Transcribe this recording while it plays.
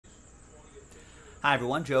Hi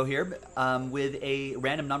everyone, Joe here with a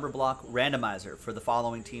random number block randomizer for the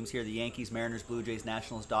following teams here: the Yankees, Mariners, Blue Jays,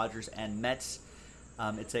 Nationals, Dodgers, and Mets.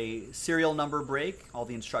 It's a serial number break. All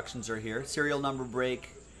the instructions are here. Serial number break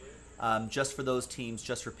just for those teams,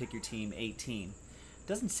 just for Pick Your Team 18.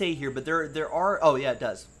 Doesn't say here, but there are, oh yeah, it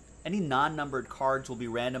does. Any non-numbered cards will be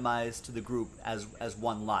randomized to the group as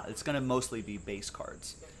one lot. It's going to mostly be base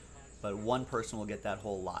cards, but one person will get that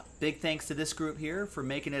whole lot. Big thanks to this group here for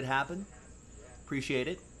making it happen. Appreciate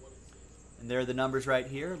it. And there are the numbers right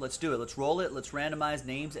here. Let's do it. Let's roll it. Let's randomize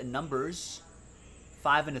names and numbers.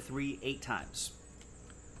 5 and a 3, 8 times.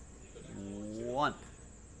 1,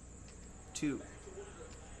 2,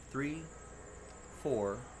 3,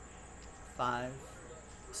 4, 5,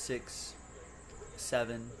 6,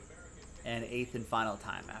 7, and 8th and final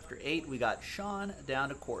time. After 8, we got Sean down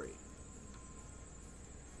to Corey.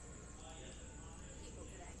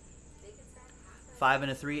 5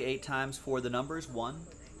 and a 3, 8 times for the numbers. 1,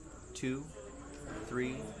 2,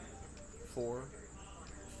 3, 4,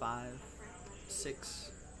 5,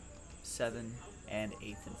 6, 7, and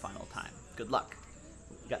 8th and final time. Good luck.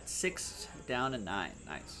 We got 6 down and 9.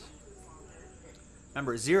 Nice.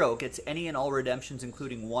 Remember, 0 gets any and all redemptions,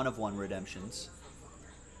 including 1 of 1 redemptions.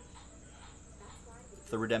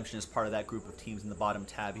 If the redemption is part of that group of teams in the bottom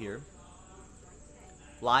tab here.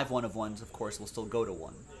 Live 1 of 1s, of course, will still go to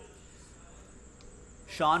 1.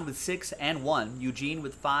 Sean with 6 and 1. Eugene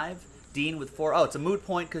with 5. Dean with 4. Oh, it's a moot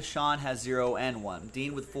point because Sean has 0 and 1.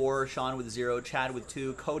 Dean with 4. Sean with 0. Chad with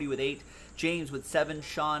 2. Cody with 8. James with 7.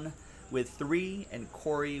 Sean with 3. And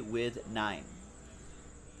Corey with 9.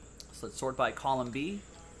 So let's sort by column B.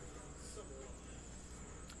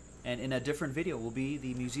 And in a different video will be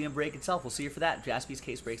the museum break itself. We'll see you for that.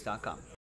 JaspysCaseBreaks.com.